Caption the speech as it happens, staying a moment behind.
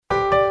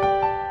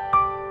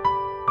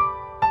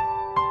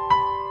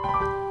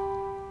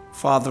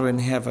Father in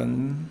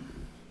heaven,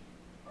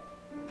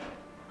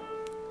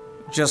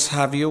 just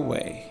have your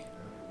way.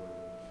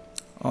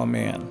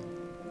 Amen.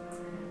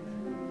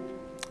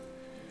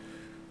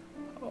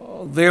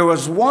 There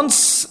was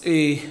once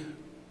a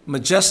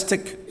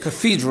majestic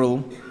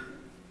cathedral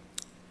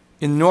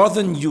in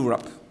Northern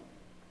Europe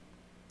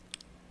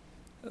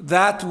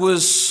that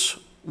was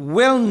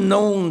well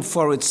known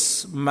for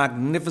its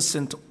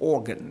magnificent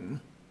organ.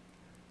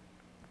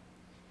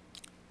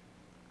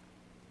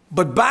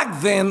 But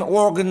back then,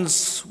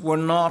 organs were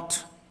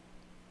not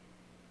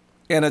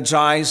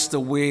energized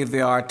the way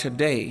they are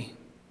today.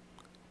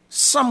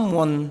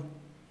 Someone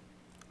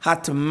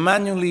had to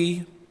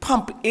manually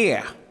pump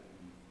air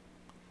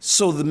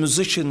so the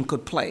musician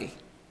could play.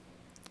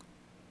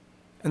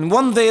 And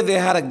one day they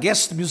had a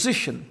guest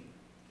musician,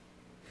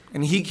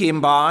 and he came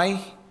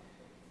by,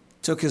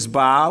 took his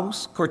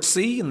bows,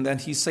 curtsy, and then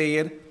he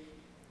said,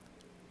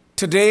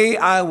 "Today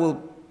I will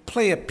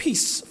play a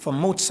piece from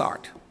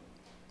Mozart."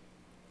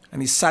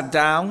 And he sat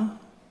down,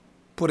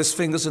 put his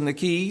fingers in the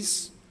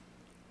keys,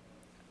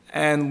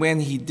 and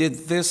when he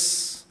did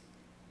this,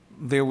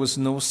 there was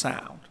no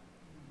sound.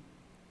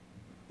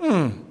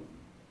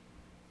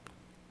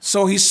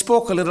 So he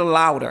spoke a little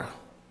louder,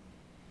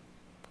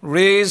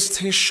 raised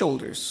his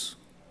shoulders.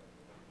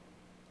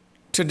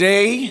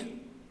 "Today,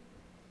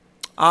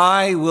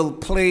 I will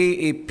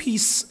play a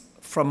piece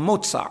from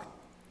Mozart."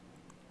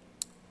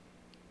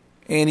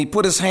 And he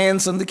put his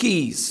hands on the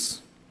keys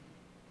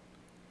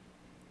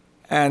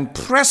and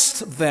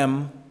pressed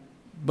them,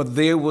 but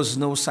there was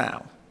no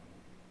sound.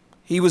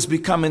 He was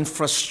becoming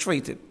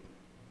frustrated.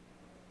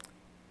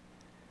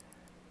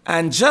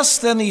 And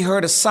just then he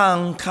heard a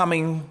sound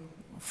coming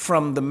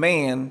from the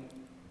man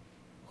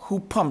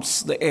who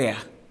pumps the air.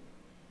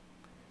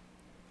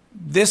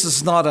 This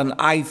is not an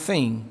I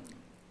thing,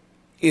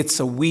 it's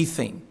a we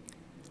thing.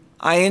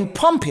 I ain't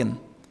pumping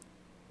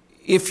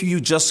if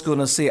you just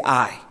gonna say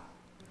I.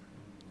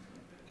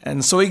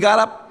 And so he got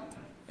up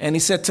and he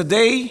said,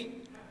 "Today,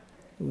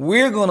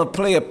 we're going to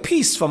play a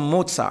piece from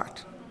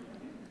Mozart."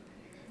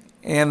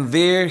 And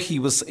there he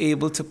was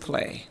able to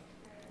play.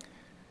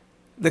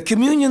 The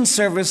communion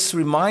service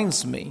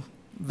reminds me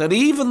that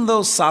even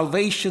though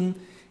salvation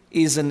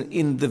is an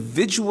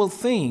individual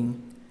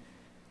thing,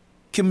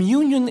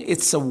 communion,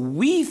 it's a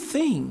we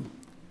thing.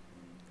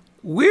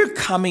 We're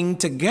coming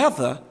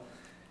together,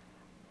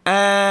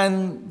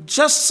 and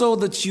just so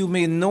that you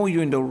may know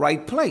you're in the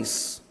right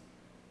place,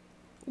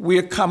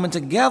 we're coming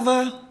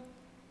together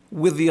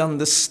with the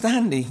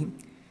understanding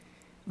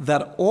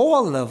that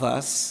all of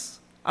us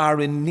are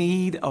in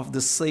need of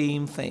the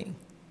same thing.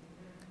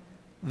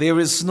 There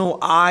is no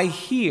I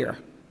here.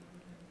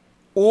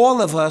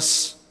 All of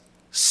us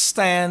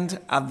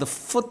stand at the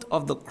foot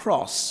of the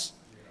cross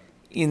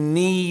in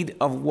need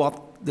of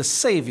what the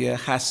Savior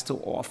has to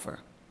offer.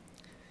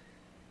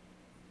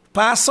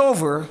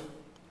 Passover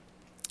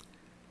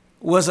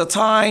was a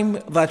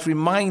time that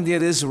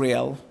reminded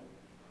Israel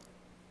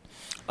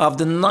of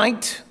the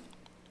night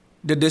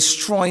the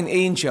destroying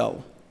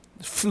angel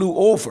flew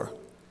over.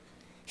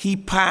 He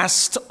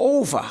passed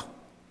over,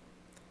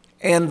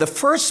 and the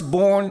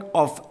firstborn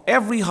of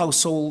every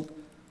household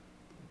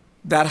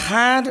that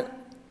had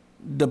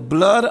the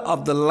blood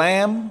of the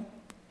lamb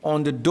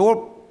on the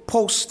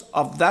doorpost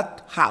of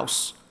that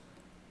house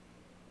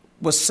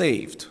was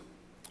saved,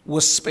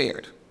 was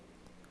spared.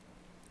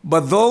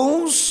 But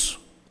those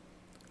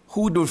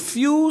who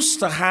refused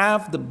to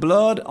have the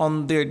blood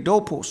on their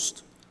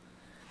doorpost,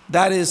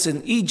 that is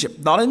in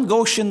Egypt, not in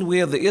Goshen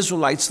where the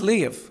Israelites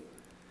live,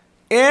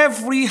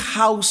 every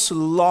house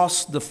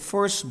lost the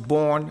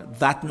firstborn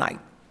that night.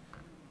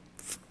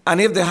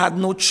 And if they had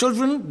no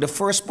children, the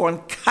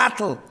firstborn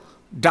cattle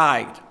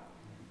died.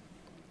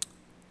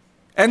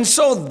 And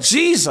so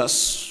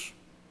Jesus,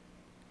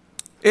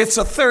 it's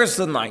a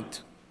Thursday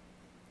night,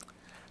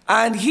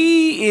 and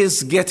he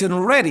is getting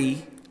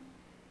ready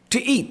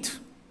to eat.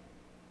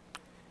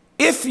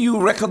 If you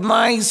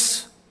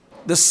recognize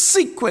the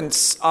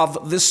sequence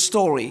of this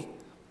story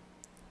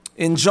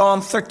in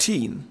John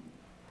 13,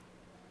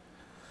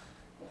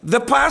 the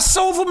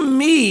Passover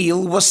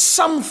meal was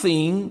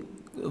something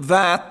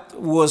that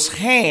was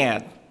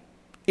had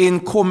in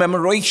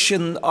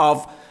commemoration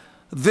of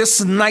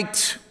this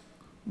night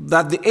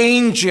that the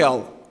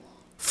angel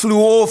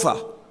flew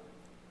over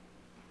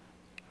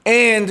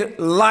and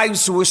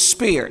lives were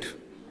spared.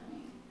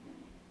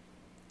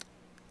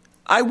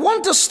 I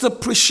want us to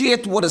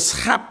appreciate what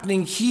is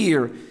happening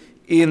here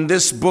in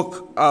this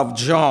book of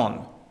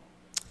John,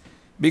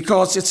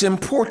 because it's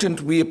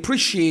important we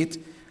appreciate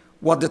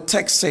what the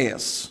text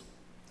says.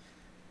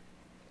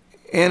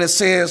 And it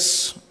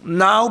says,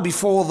 "Now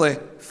before the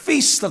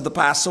feast of the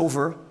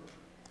Passover,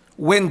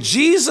 when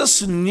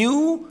Jesus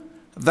knew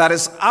that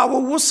his hour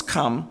was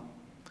come,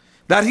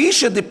 that he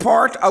should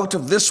depart out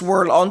of this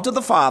world unto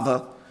the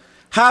Father,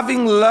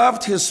 having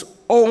loved his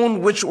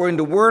own which were in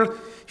the world,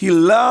 he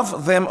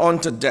loved them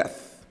unto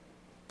death."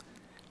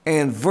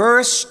 And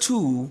verse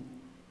 2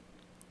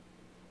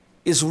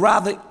 is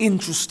rather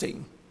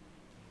interesting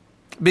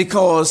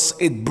because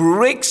it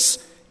breaks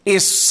a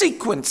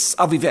sequence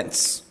of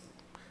events.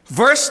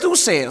 Verse 2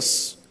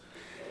 says,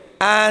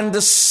 and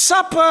the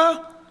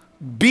supper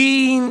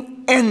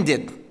being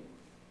ended.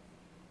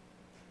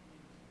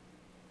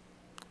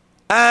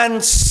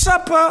 And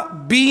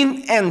supper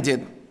being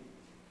ended,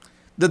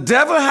 the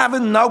devil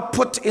having now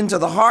put into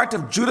the heart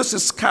of Judas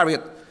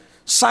Iscariot,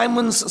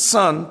 Simon's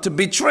son, to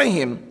betray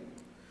him,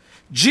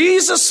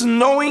 Jesus,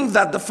 knowing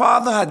that the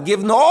Father had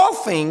given all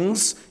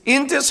things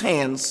into his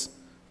hands,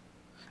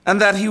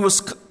 and that he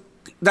was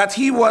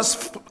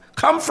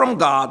come from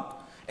God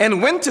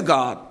and went to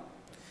God,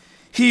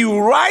 he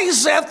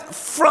riseth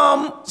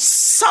from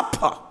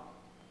supper.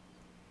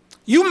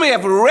 You may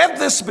have read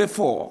this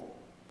before,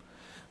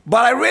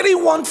 but I really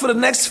want for the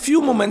next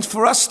few moments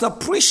for us to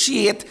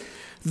appreciate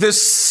the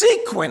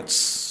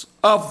sequence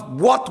of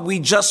what we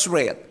just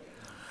read.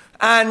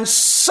 And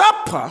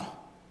supper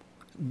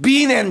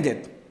being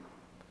ended,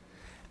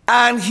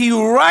 and he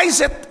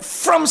riseth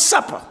from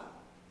supper.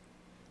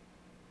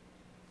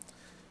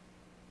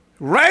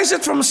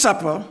 Riseth from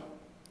supper,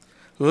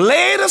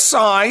 laid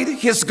aside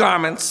his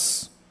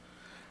garments,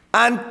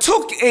 and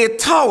took a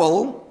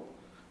towel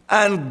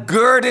and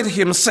girded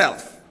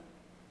himself.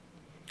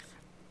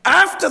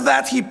 After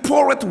that, he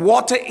poureth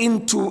water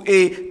into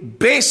a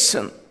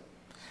basin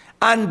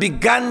and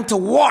began to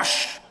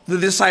wash the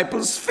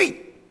disciples' feet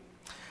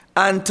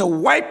and to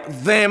wipe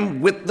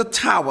them with the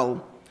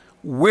towel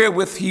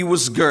wherewith he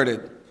was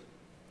girded.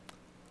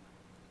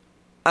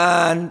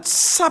 And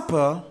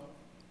supper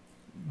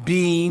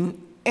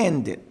being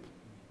ended.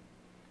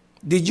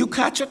 Did you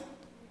catch it?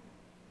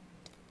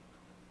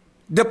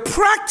 The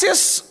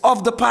practice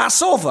of the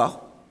Passover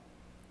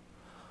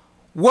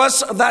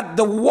was that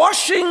the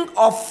washing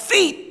of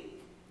feet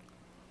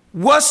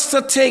was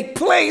to take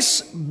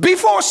place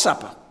before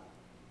supper,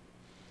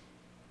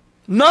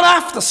 not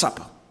after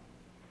supper.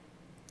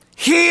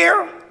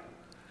 Here,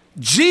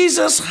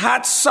 Jesus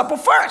had supper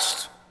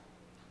first,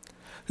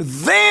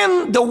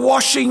 then the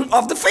washing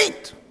of the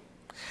feet.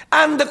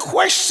 And the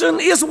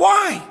question is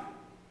why?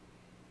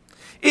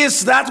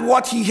 Is that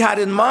what he had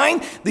in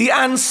mind? The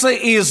answer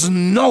is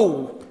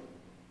no.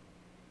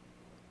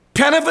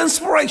 Pen of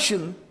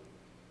inspiration,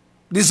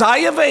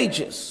 desire of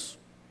ages,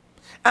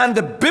 and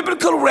the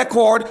biblical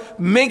record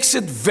make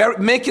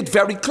it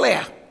very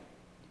clear.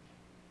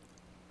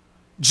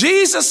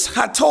 Jesus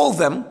had told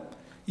them,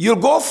 you'll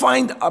go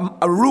find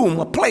a room,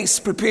 a place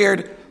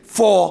prepared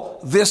for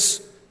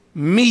this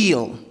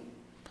meal.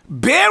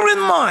 Bear in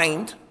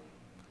mind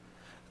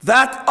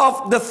that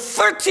of the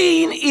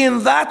 13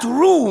 in that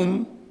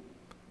room,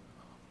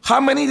 how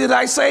many did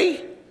I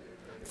say?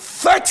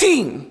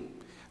 13.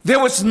 There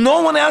was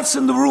no one else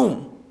in the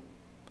room.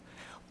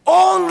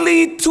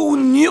 Only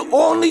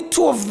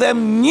two of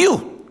them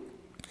knew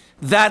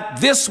that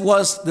this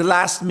was the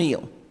last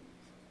meal.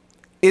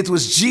 It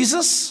was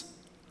Jesus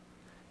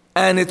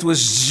and it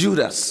was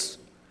Judas.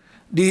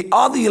 The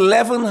other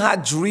 11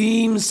 had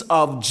dreams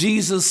of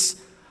Jesus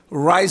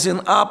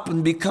rising up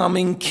and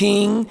becoming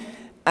king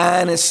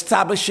and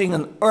establishing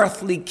an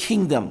earthly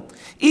kingdom.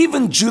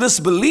 Even Judas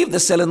believed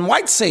this. Ellen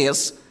White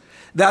says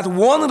that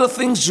one of the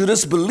things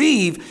Judas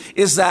believed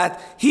is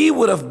that he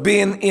would have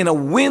been in a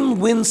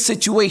win-win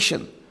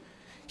situation.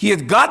 He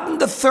had gotten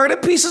the 30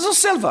 pieces of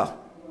silver.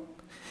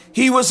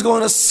 He was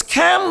going to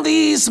scam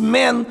these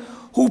men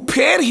who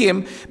paid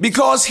him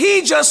because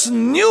he just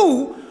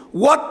knew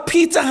what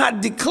Peter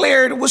had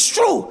declared was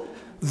true.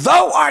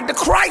 Thou art the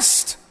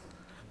Christ,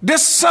 the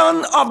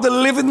Son of the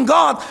living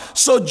God.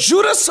 So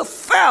Judas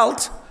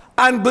felt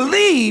and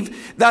believed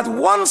that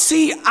once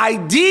he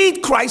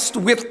ID'd Christ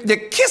with the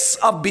kiss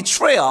of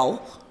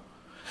betrayal,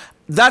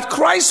 that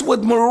Christ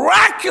would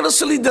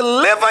miraculously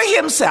deliver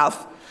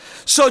himself.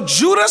 So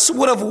Judas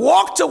would have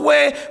walked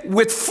away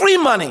with free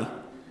money.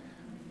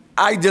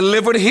 I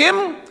delivered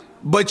him,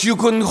 but you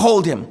couldn't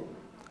hold him.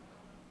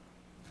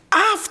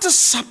 After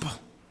supper,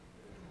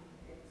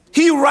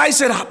 he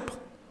riseth up.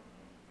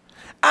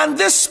 And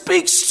this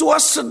speaks to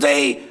us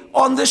today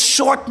on this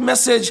short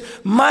message,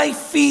 my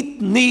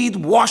feet need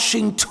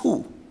washing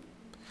too.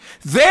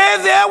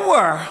 There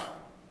were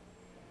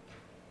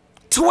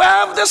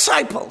 12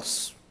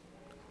 disciples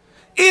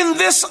in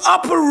this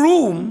upper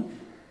room.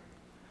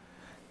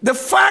 The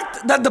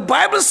fact that the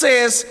Bible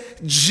says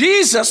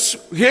Jesus,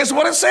 here's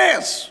what it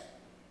says,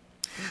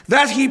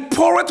 that he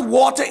poureth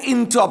water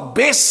into a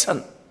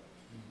basin.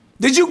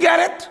 Did you get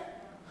it?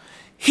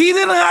 He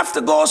didn't have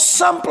to go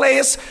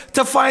someplace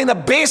to find a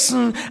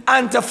basin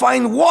and to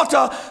find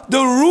water. The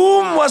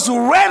room was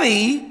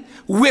ready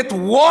with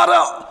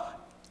water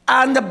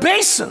and the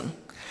basin.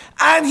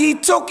 And he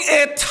took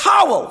a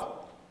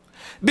towel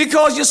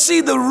because you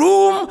see the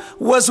room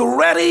was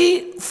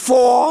ready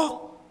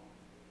for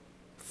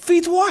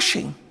feet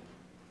washing.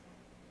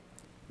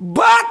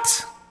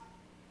 But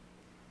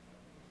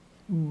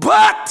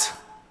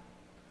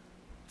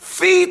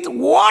feet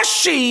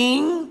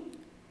washing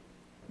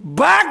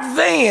back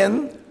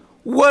then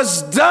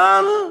was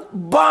done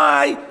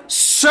by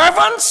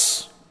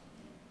servants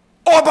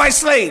or by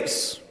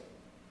slaves.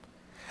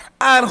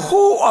 And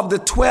who of the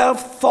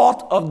 12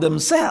 thought of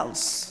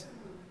themselves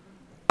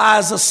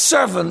as a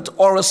servant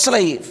or a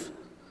slave.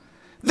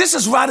 This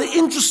is rather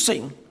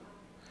interesting.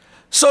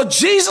 So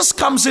Jesus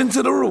comes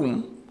into the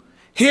room.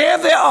 Here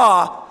they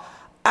are.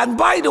 And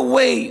by the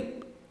way,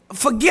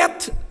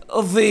 forget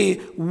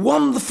the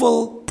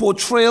wonderful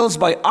portrayals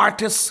by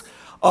artists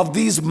of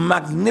these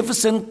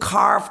magnificent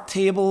carved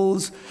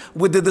tables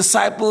with the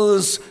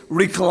disciples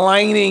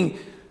reclining.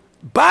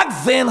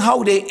 Back then,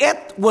 how they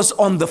ate was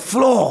on the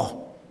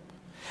floor.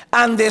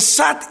 And they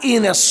sat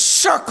in a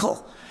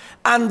circle.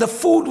 And the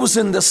food was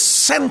in the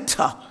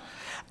center.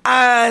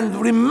 And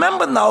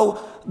remember now,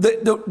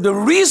 the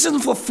reason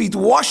for feet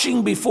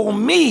washing before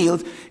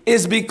meals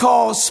is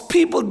because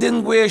people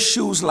didn't wear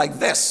shoes like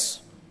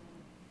this.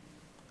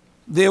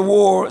 They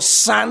wore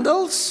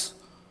sandals,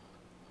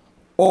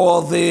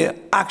 or they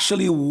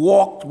actually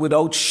walked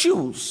without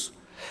shoes.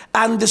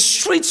 And the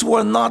streets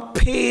were not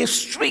paved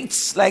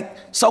streets like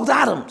South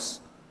Adams.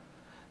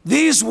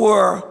 These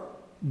were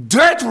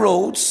dirt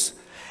roads.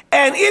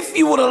 And if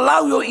you would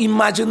allow your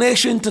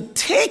imagination to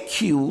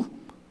take you,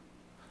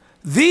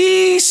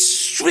 these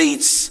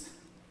streets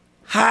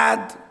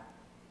had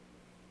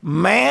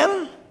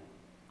man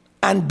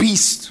and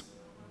beast.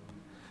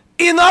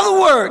 In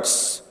other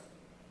words,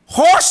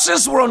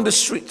 horses were on the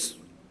streets.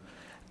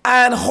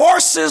 And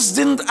horses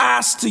didn't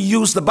ask to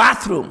use the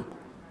bathroom.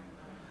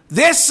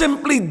 They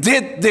simply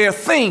did their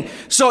thing.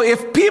 So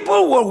if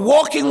people were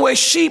walking where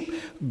sheep,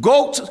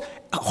 goats,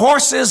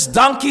 horses,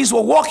 donkeys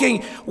were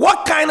walking,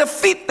 what kind of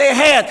feet they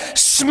had?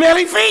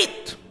 Smelly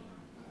feet.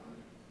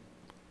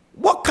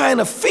 What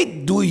kind of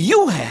feet do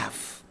you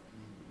have?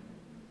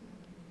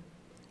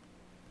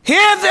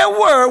 Here they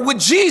were with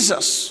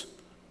Jesus.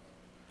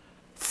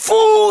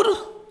 Food,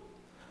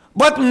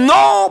 but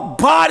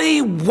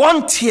nobody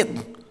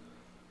wanted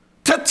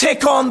to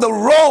take on the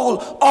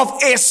role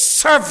of a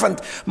servant.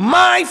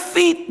 My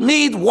feet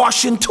need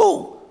washing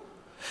too.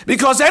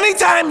 Because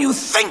anytime you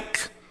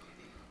think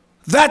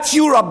that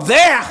you're up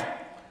there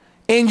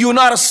and you're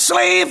not a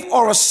slave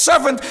or a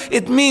servant,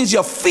 it means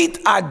your feet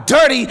are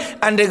dirty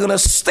and they're going to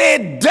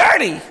stay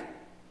dirty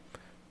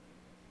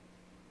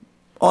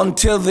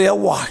until they're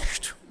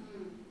washed.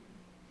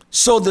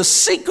 So the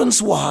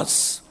sequence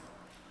was,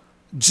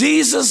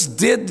 Jesus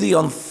did the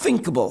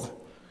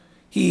unthinkable.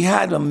 He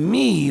had a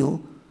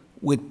meal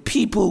with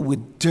people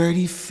with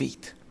dirty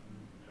feet.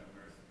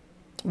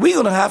 We're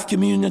going to have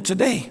communion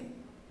today.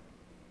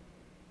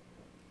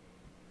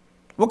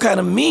 What kind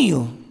of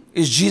meal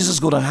is Jesus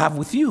going to have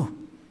with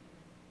you?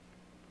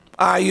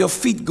 Are your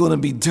feet going to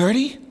be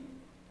dirty,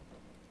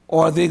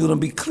 or are they going to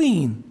be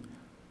clean?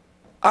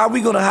 Are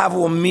we going to have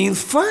our meal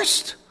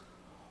first,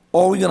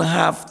 or are we going to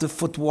have the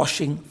foot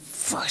washing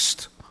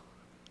first?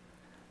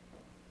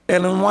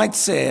 Ellen White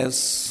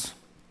says,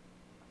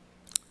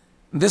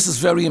 this is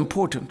very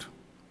important.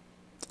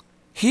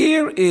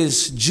 Here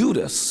is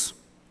Judas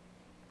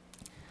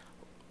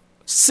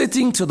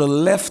sitting to the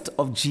left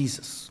of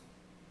Jesus,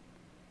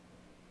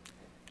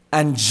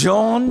 and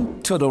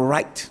John to the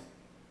right.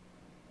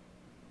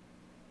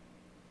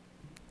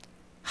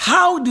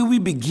 How do we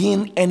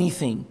begin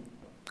anything?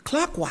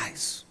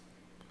 Clockwise.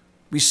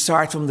 We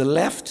start from the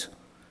left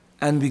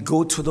and we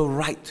go to the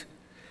right.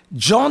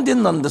 John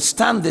didn't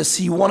understand this.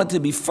 He wanted to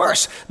be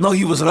first. No,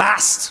 he was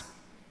last.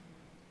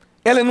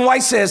 Ellen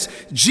White says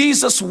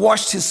Jesus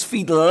washed his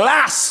feet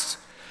last.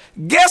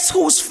 Guess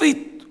whose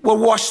feet were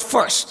washed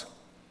first?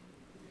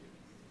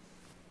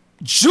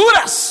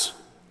 Judas.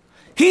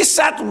 He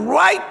sat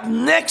right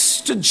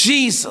next to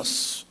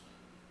Jesus.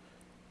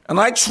 And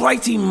I try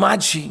to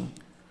imagine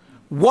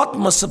what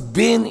must have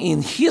been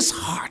in his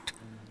heart.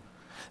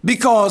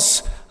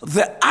 Because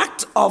the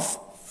act of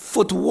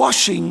foot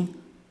washing,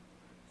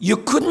 you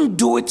couldn't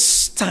do it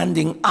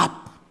standing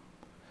up.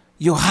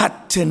 You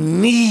had to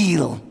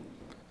kneel.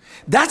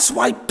 That's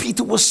why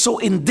Peter was so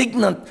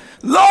indignant.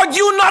 Lord,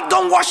 you not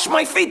gonna wash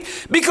my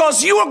feet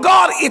because you are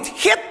God. It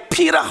hit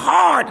Peter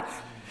hard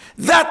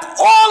that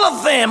all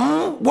of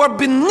them were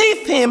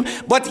beneath him,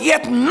 but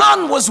yet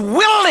none was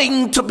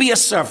willing to be a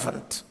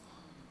servant.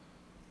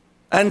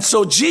 And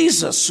so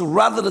Jesus,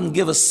 rather than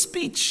give a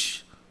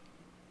speech,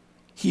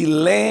 he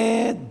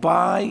led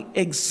by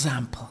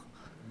example.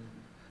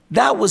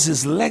 That was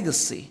his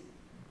legacy.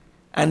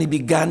 And he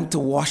began to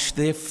wash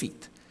their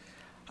feet.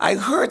 I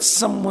heard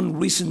someone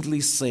recently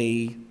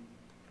say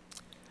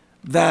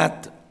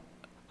that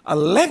a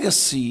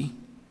legacy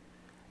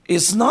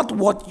is not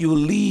what you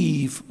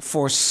leave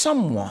for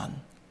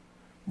someone,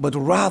 but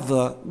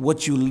rather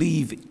what you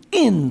leave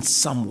in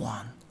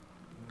someone.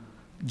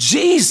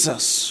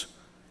 Jesus,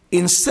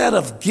 instead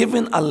of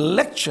giving a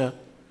lecture,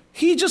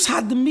 he just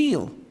had the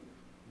meal.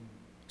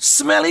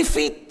 Smelly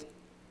feet,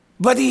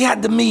 but he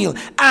had the meal.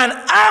 And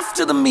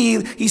after the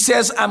meal, he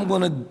says, I'm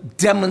going to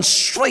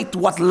demonstrate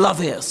what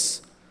love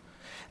is.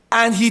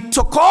 And he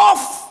took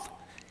off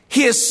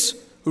his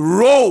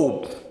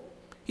robe.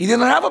 He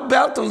didn't have a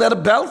belt, a leather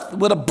belt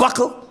with a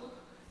buckle.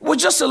 It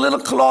was just a little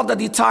cloth that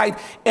he tied,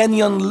 and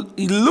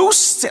he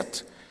loosed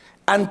it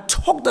and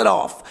took that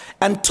off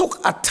and took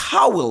a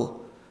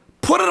towel,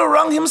 put it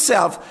around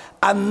himself,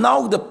 And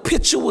now the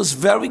picture was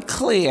very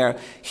clear.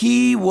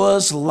 He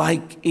was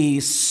like a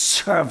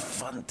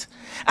servant.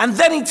 And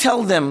then he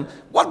told them,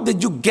 what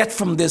did you get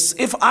from this?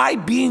 If I,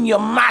 being your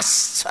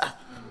master,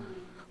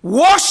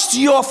 washed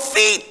your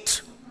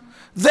feet,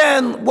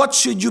 then what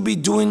should you be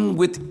doing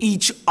with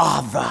each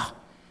other?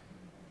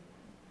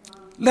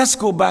 Let's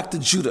go back to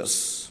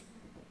Judas.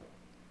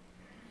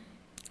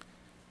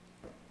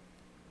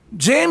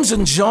 James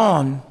and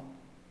John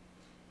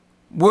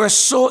were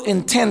so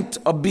intent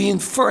of being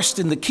first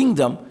in the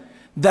kingdom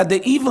that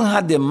they even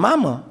had their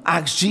mama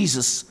ask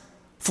Jesus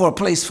for a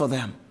place for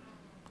them.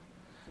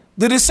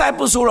 The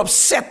disciples were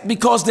upset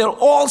because they're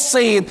all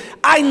saying,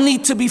 I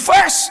need to be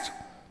first.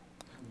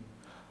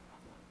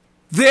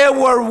 They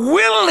were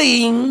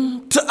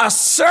willing to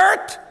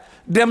assert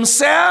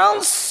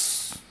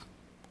themselves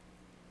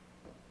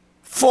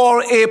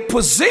for a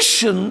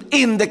position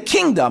in the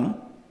kingdom,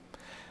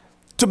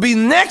 to be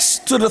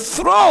next to the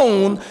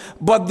throne,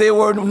 but they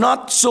were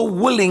not so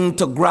willing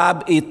to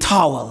grab a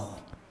towel.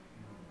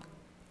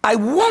 I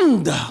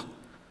wonder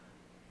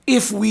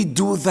if we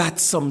do that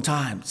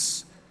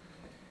sometimes.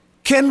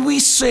 Can we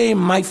say,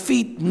 my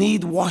feet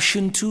need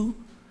washing too?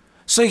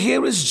 So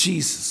here is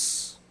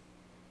Jesus.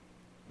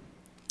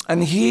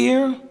 And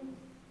here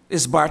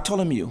is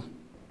Bartholomew.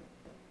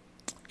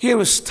 Here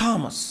is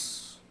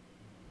Thomas.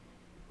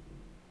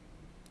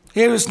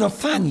 Here is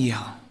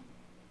Nathaniel.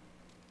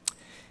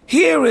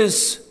 Here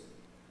is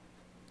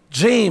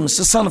James,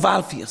 the son of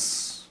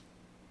Alphaeus.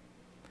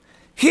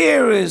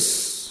 Here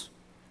is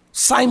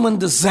Simon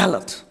the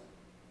Zealot.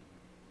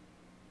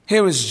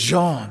 Here is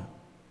John.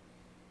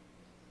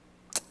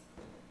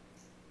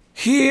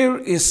 Here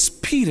is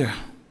Peter.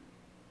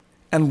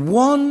 And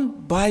one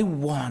by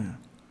one,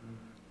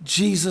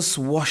 Jesus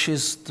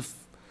washes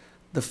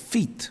the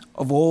feet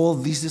of all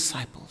these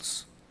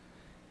disciples.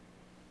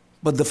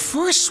 But the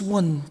first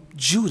one,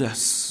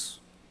 Judas,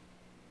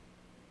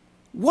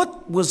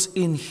 what was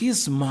in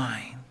his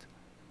mind?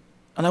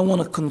 And I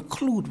want to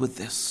conclude with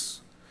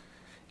this.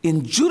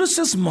 In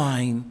Judas's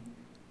mind,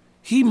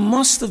 he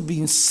must have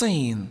been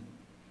saying,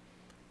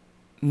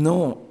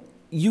 no,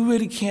 you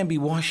really can't be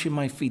washing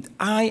my feet.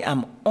 I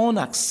am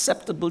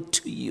unacceptable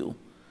to you.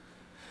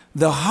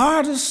 The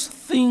hardest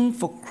thing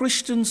for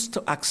Christians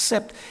to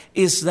accept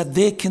is that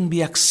they can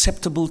be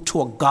acceptable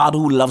to a God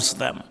who loves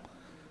them.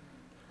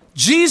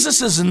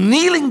 Jesus is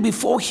kneeling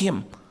before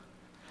him,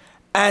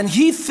 and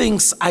he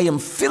thinks, I am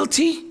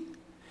filthy.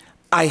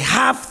 I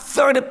have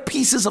 30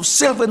 pieces of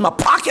silver in my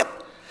pocket.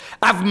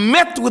 I've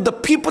met with the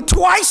people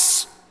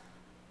twice.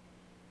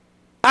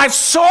 I've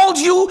sold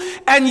you,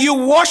 and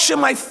you're washing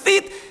my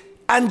feet.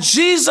 And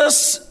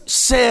Jesus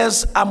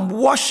says, I'm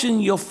washing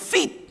your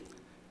feet.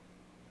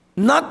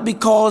 Not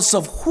because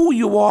of who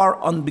you are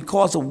and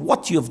because of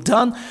what you've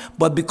done,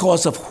 but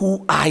because of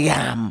who I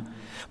am.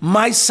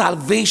 My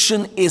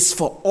salvation is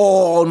for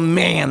all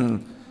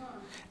men.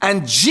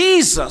 And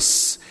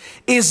Jesus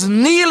is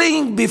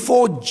kneeling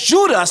before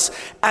Judas,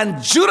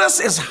 and Judas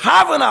is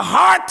having a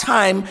hard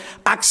time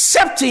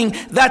accepting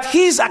that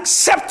he's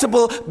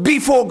acceptable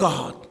before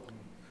God.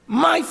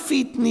 My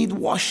feet need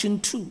washing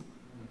too.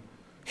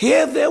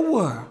 Here they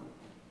were,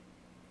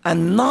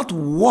 and not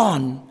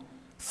one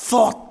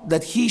thought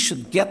that he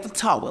should get the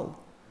towel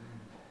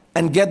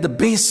and get the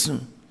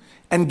basin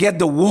and get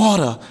the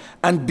water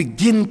and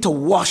begin to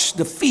wash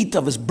the feet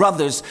of his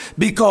brothers,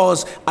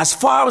 because as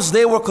far as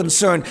they were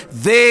concerned,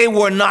 they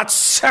were not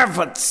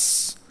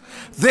servants.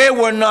 They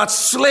were not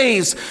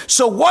slaves.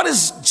 So what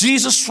is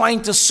Jesus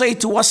trying to say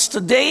to us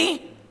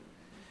today?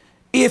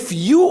 If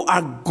you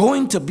are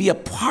going to be a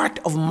part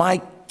of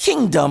my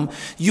kingdom,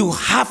 you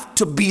have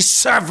to be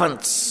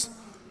servants.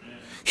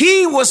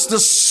 He was the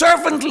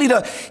servant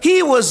leader.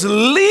 He was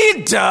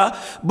leader,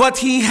 but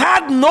he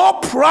had no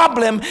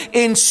problem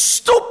in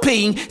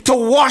stooping to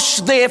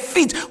wash their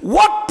feet.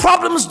 What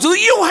problems do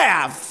you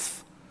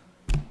have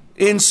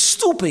in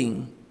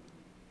stooping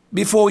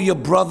before your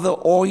brother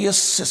or your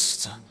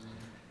sister?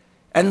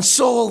 And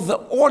so the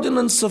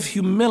ordinance of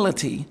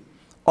humility,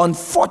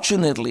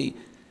 unfortunately,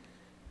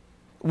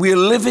 we're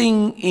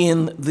living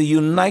in the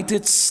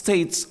United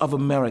States of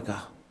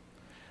America,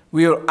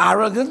 where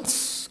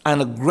arrogance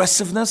and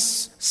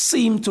aggressiveness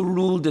seem to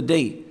rule the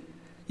day.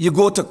 You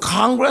go to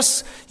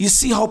Congress, you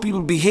see how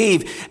people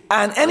behave,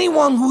 and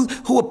anyone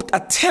who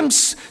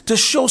attempts to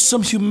show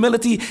some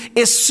humility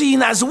is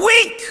seen as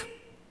weak.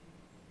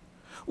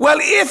 Well,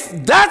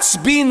 if that's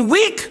being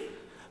weak,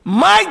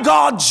 my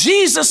God,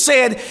 Jesus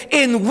said,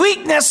 in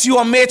weakness you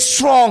are made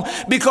strong,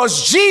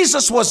 because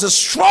Jesus was the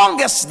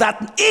strongest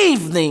that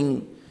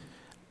evening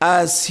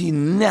as he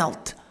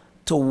knelt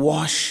to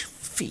wash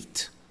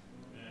feet.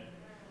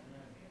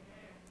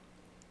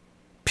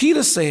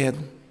 Peter said,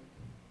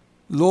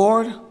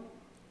 Lord,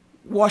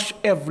 wash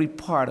every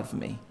part of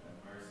me.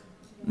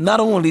 Not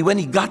only when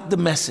he got the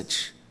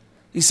message,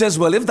 he says,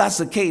 well, if that's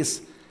the case,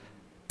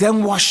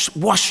 then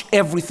wash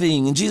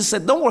everything. And Jesus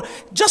said, don't worry,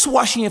 just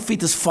washing your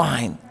feet is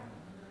fine.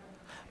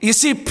 You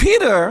see,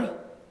 Peter,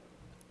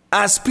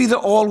 as Peter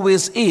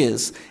always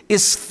is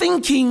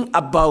thinking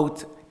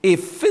about a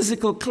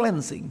physical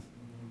cleansing.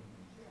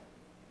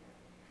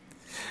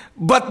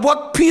 But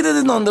what Peter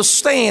didn't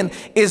understand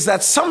is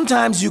that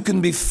sometimes you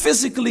can be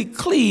physically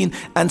clean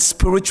and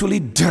spiritually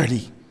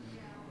dirty.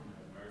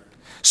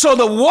 So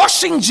the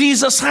washing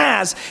Jesus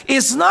has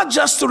is not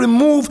just to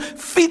remove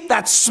feet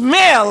that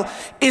smell,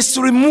 it's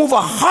to remove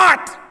a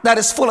heart that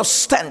is full of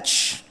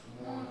stench.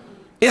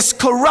 It's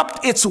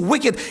corrupt, it's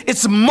wicked,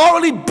 it's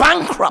morally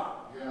bankrupt.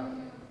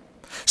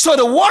 So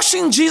the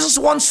washing Jesus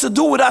wants to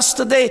do with us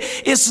today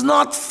is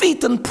not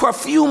feet and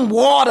perfume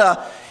water,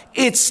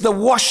 it's the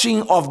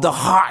washing of the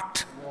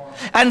heart.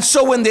 And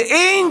so when the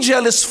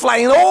angel is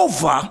flying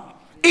over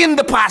in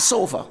the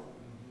Passover,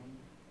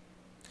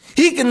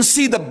 he can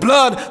see the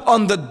blood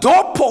on the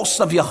doorpost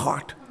of your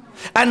heart.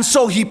 And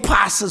so he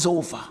passes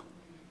over.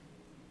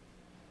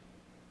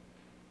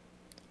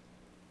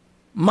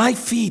 My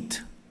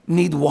feet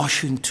need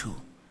washing too.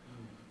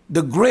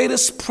 The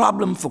greatest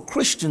problem for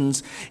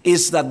Christians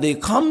is that they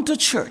come to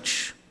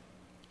church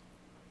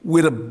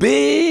with a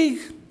big,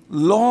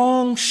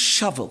 long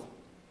shovel.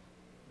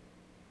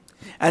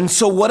 And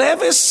so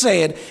whatever is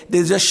said,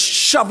 they just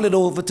shovel it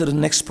over to the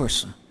next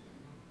person.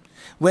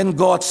 When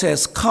God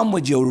says, come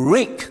with your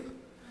rake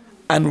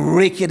and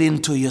rake it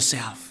into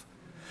yourself.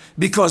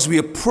 Because we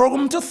are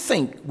programmed to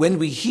think when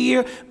we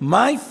hear,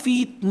 my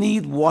feet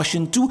need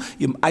washing too.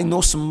 I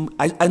know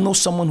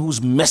someone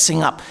who's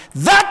messing up.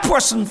 That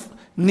person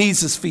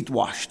needs his feet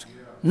washed,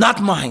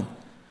 not mine.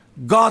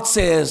 God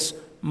says,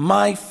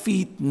 my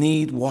feet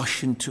need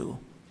washing too.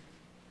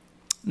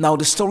 Now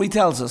the story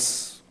tells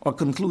us, or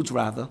concludes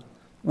rather,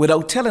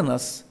 without telling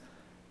us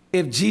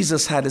if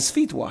Jesus had his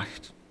feet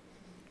washed.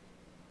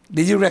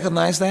 Did you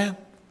recognize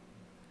that?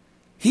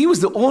 He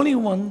was the only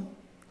one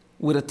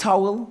with a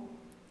towel,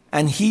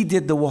 and he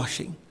did the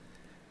washing.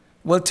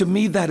 Well, to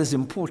me that is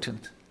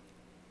important,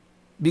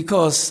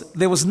 because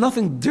there was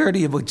nothing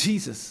dirty about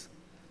Jesus.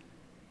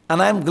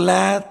 And I'm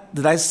glad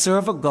that I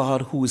serve a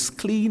God who is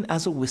clean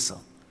as a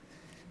whistle.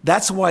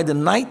 That's why the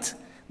night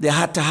they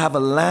had to have a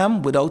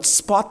lamb without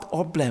spot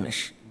or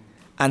blemish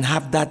and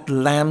have that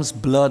lamb's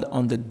blood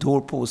on the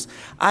doorpost.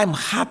 I'm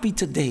happy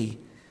today,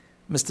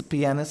 Mr.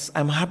 Pianist,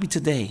 I'm happy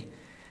today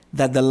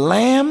that the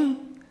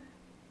lamb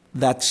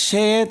that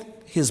shed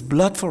his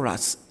blood for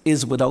us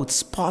is without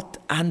spot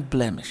and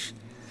blemish.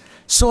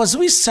 So as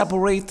we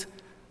separate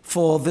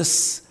for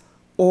this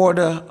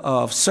order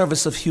of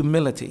service of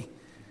humility,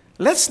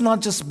 let's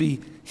not just be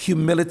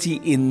humility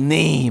in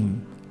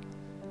name.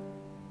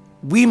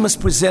 We must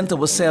present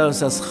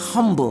ourselves as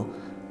humble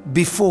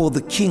before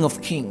the King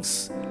of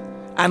Kings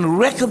and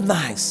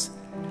recognize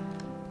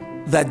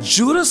that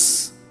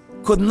Judas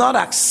could not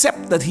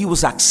accept that he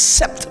was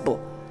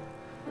acceptable.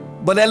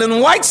 But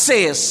Ellen White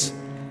says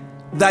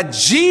that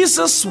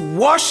Jesus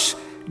washed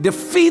the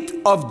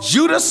feet of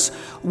Judas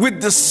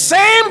with the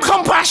same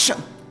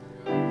compassion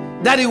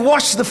that he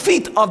washed the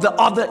feet of the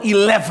other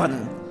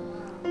 11.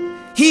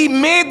 He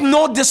made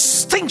no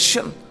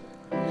distinction.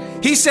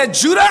 He said,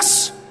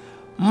 Judas,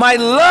 my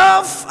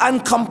love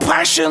and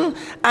compassion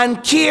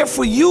and care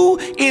for you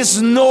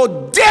is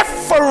no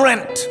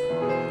different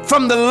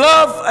from the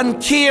love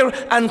and care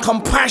and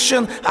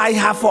compassion I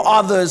have for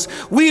others.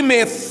 We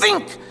may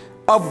think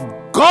of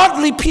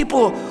godly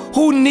people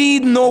who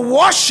need no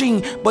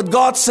washing, but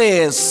God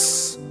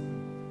says,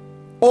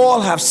 all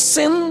have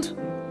sinned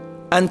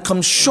and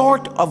come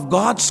short of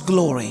God's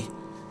glory.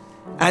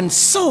 And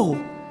so,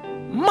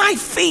 my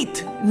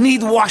feet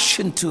need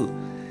washing too.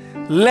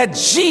 Let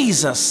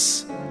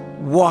Jesus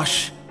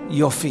wash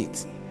your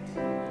feet.